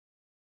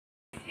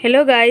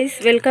Hello guys,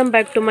 welcome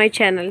back to my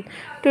channel.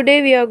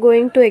 Today we are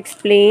going to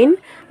explain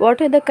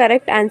what are the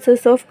correct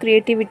answers of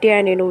creativity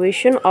and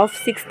innovation of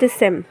 6th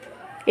SEM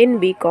in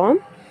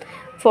BCom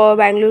for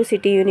Bangalore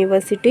City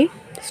University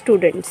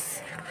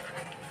students.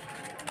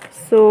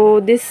 So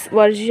this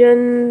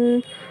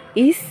version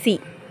is C.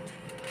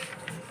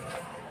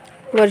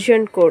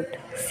 Version code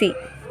C.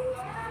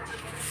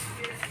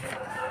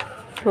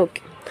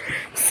 Okay.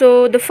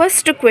 So the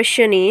first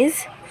question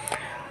is,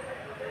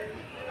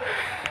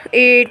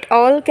 it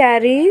all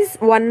carries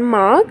 1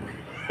 mark.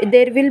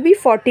 There will be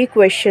 40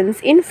 questions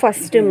in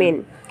first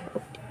main.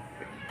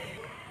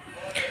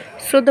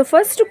 So the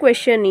first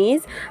question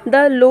is,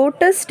 the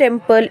Lotus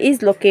Temple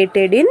is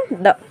located in,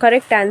 the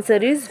correct answer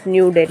is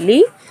New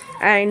Delhi.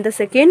 And the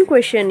second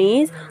question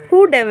is,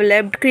 who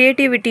developed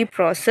creativity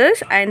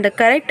process, and the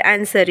correct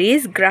answer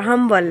is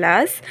Graham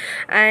Wallas.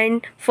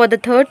 And for the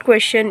third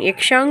question,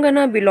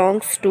 Yakshangana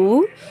belongs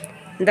to,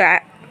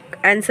 the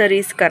answer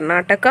is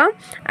Karnataka.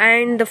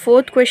 And the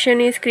fourth question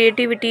is,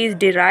 creativity is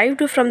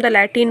derived from the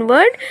Latin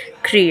word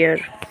creare.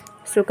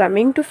 So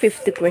coming to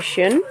fifth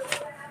question,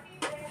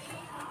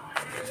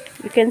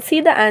 you can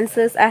see the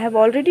answers I have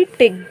already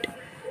ticked.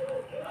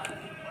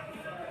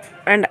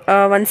 And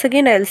once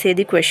again I'll say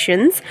the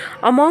questions.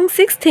 Among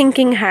 6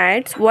 thinking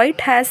hats,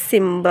 white has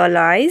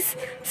symbolizes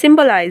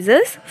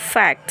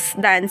facts.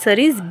 The answer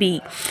is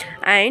B.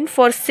 And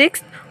for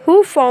 6th,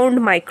 who found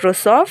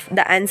Microsoft?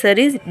 The answer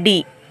is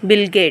D.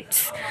 Bill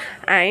Gates.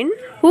 And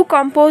who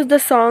composed the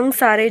song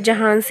Sare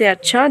Jahan Se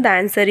Acha? The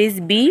answer is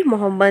B.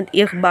 Muhammad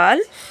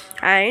Iqbal.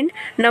 And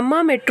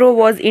Namma Metro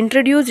was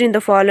introduced in the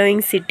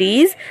following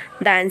cities?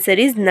 The answer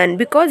is none,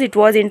 because it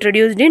was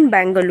introduced in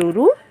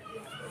Bangalore.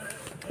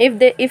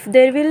 If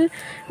there will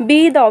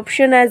be the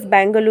option as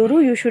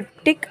Bangalore, you should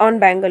tick on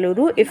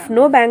Bangalore. If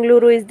no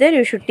Bangalore is there,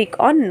 you should tick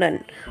on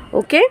none.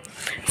 Okay.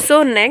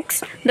 So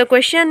next, the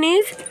question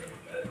is,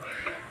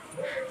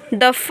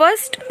 the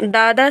first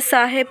Dada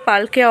Saheb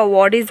Phalke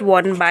award is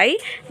won by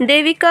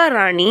Devika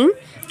Rani.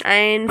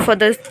 And for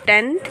the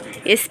 10th,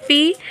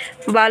 SP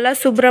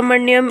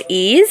Balasubramaniam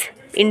is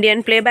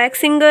Indian playback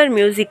singer,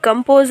 music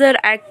composer,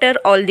 actor,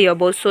 all the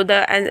above. So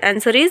the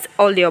answer is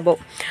all the above.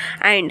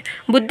 And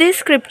Buddhist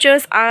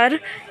scriptures are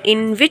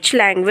in which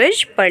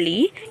language?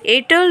 Pali.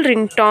 Airtel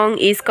ringtone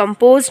is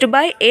composed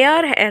by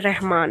A.R.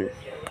 Rahman.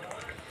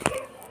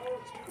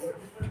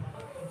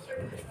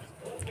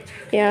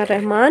 A.R.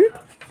 Rahman.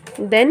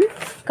 Then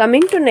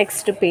coming to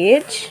next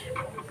page,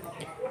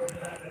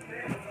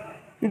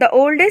 the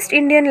oldest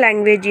Indian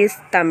language is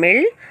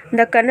Tamil.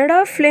 The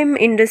Kannada film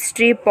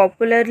industry,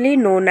 popularly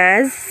known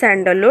as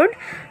Sandalwood.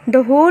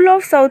 The whole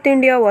of South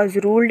India was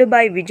ruled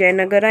by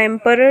Vijayanagara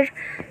Emperor.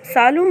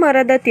 Salu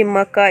Marada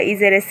Timmaka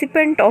is a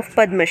recipient of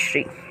Padma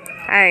Shri.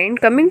 And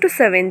coming to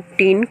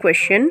 17th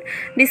question,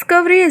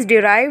 discovery is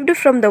derived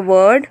from the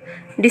word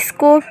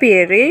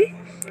discopiere.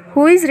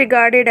 Who is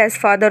regarded as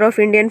father of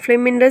Indian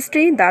film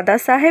industry? Dada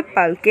Saheb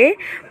Phalke.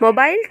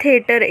 Mobile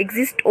theatre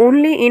exists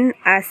only in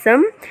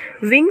Assam.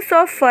 Wings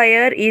of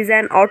Fire is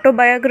an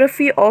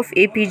autobiography of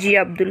APJ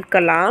Abdul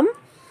Kalam.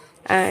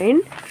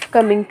 And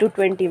coming to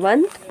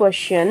 21st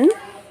question.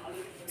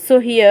 So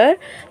here,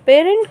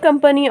 parent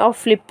company of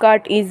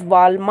Flipkart is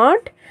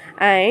Walmart.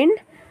 And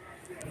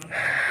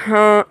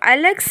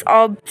Alex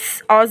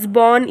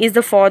Osborne is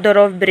the father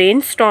of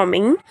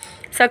brainstorming.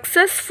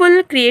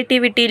 Successful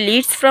creativity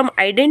leads from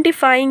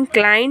identifying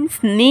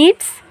clients'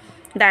 needs.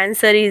 The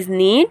answer is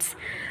needs.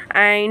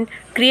 And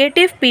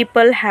creative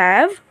people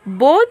have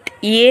both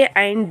A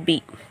and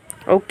B.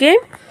 Okay.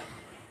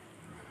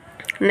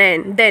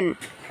 Then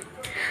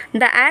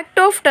the act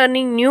of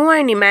turning new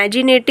and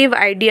imaginative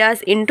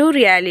ideas into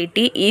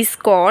reality is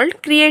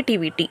called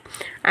creativity.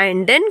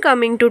 And then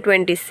coming to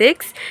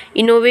 26,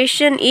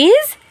 innovation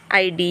is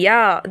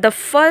idea, the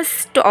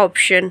first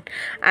option.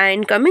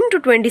 And coming to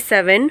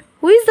 27,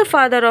 who is the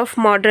father of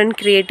modern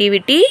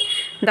creativity?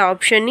 The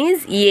option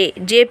is A.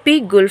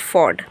 J.P.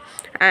 Gulford.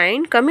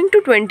 And coming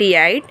to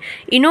 28,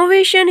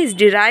 innovation is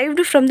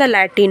derived from the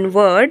Latin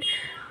word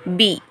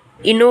B.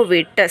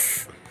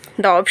 Innovatus.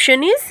 The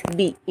option is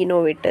B.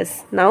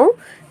 Innovatus. Now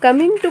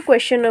coming to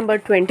question number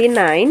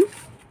 29.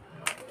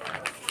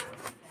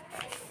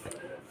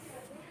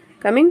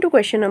 Coming to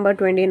question number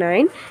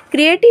 29,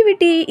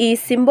 creativity is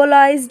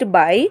symbolized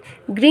by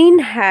green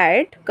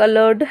hat,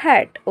 colored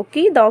hat.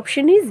 Okay, the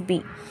option is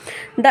B.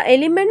 The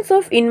elements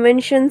of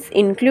inventions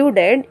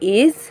included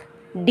is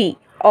D.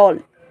 All.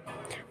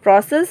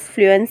 Process,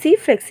 fluency,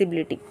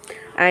 flexibility.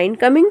 And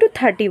coming to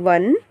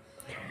 31,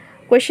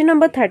 question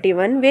number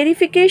 31,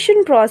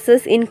 verification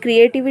process in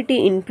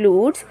creativity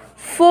includes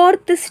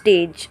 4th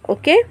stage.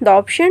 Okay, the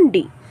option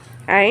D.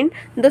 And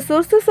the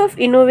sources of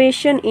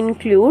innovation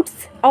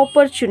includes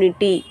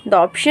opportunity. The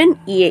option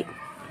A.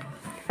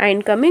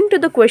 And coming to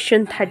the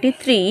question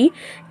 33,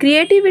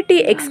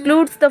 creativity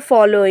excludes the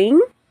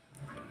following.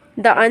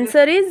 The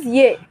answer is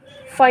A.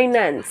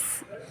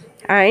 Finance.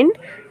 And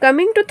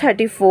coming to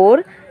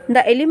 34,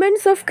 The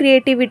elements of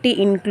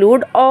creativity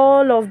include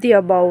all of the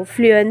above: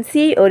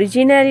 fluency,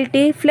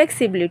 originality,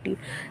 flexibility.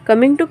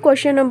 Coming to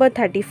question number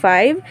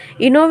 35,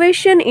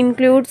 innovation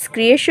includes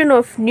creation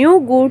of new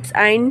goods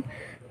and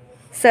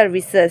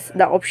services.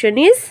 The option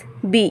is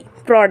B,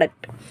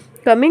 product.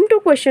 Coming to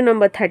question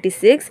number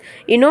 36,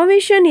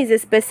 innovation is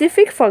a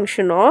specific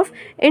function of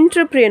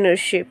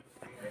entrepreneurship.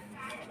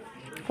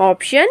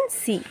 Option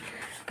C.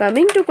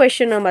 Coming to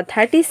question number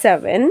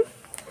 37,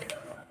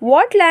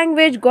 what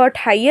language got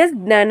highest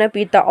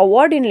Jnanapita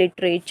award in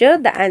literature?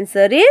 The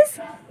answer is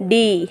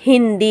D,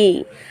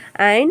 Hindi.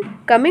 And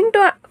coming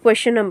to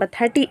question number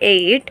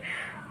 38,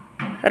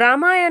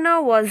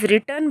 Ramayana was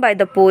written by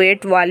the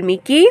poet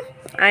Valmiki.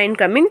 And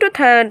coming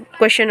to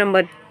question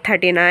number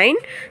 39,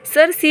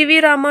 Sir C.V.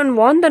 Raman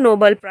won the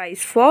Nobel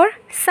Prize for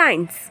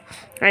Science.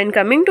 And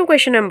coming to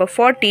question number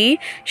 40,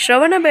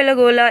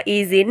 Shravanabelagola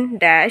is in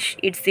dash.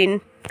 It's in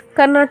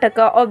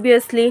Karnataka,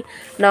 obviously.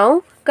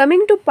 Now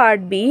coming to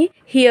part B,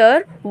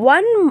 here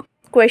one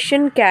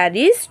question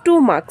carries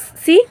 2 marks.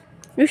 See,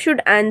 you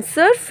should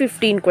answer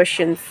 15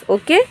 questions.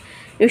 Okay,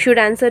 you should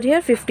answer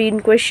here 15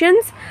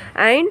 questions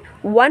and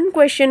one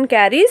question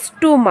carries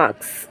 2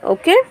 marks.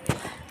 Okay,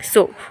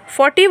 so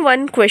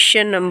 41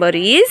 question number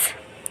is,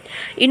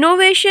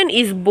 innovation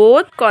is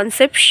both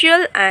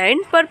conceptual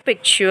and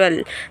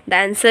perpetual. The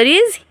answer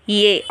is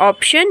A,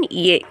 option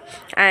A.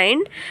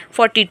 And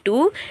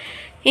 42,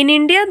 in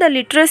India the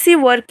literacy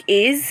work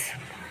is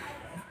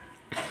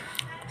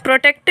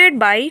protected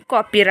by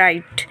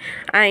copyright.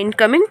 And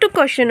coming to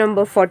question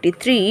number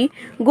 43,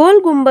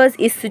 Gol Gumbaz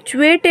is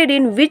situated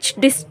in which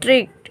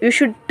district? You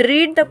should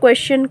read the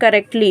question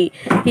correctly.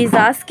 He is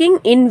asking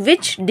in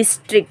which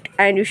district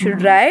and you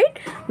should write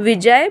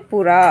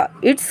Vijaypura.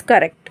 It's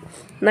correct.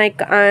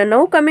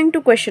 Now coming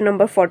to question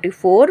number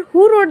 44,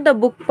 who wrote the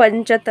book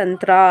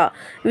Panchatantra?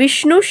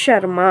 Vishnu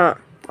Sharma.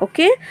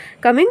 Okay,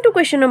 coming to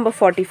question number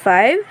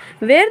 45,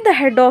 where the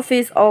head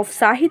office of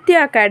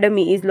Sahitya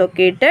Academy is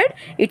located?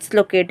 It's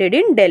located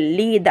in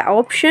Delhi. The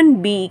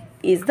option B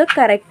is the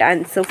correct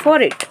answer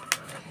for it.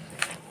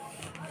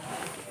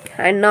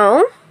 And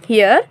now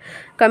here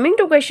coming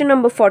to question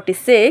number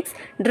 46,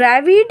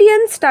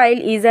 Dravidian style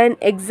is an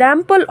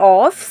example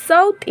of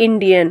South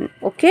Indian.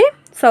 Okay,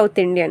 South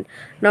Indian.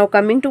 Now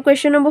coming to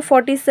question number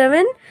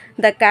 47,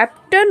 the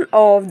captain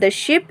of the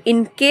ship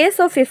in case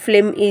of a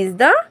film is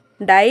the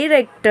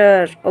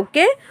director.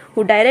 Okay,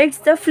 who directs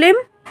the film.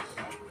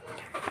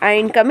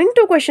 And coming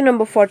to question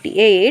number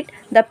 48,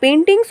 the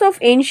paintings of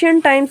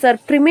ancient times are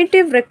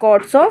primitive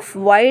records of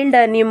wild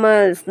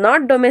animals,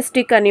 not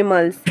domestic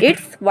animals.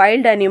 It's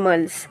wild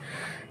animals.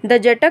 The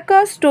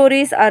Jataka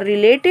stories are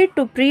related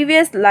to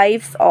previous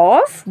lives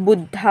of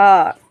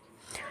Buddha.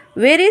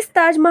 Where is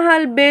Taj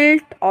Mahal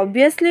built?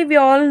 Obviously we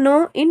all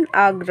know, in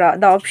Agra.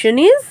 The option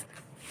is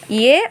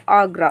A,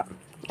 Agra.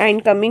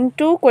 And coming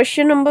to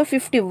question number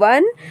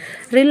 51,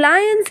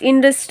 Reliance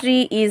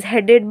Industry is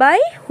headed by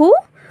who?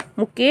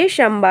 Mukesh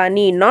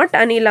Ambani, not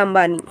Anil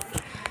Ambani.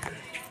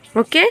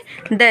 Okay,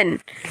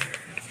 then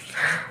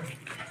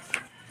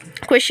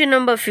question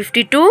number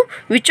 52,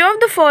 which of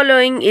the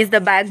following is the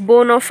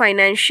backbone of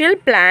financial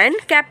plan?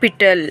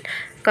 Capital.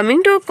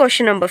 Coming to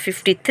question number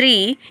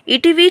 53,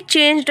 ETV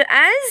changed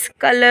as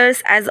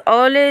colors as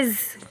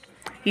always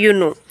you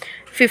know.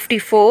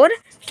 54,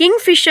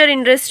 Kingfisher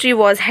Industry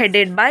was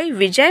headed by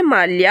Vijay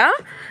Mallya.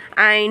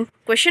 And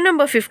question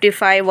number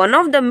 55, one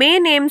of the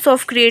main aims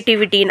of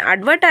creativity in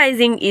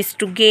advertising is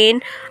to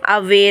gain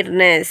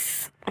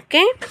awareness.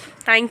 Okay,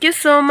 thank you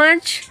so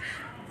much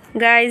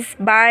guys.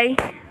 Bye.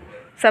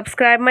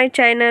 Subscribe my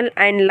channel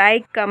and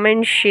like,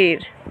 comment, share.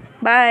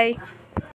 Bye.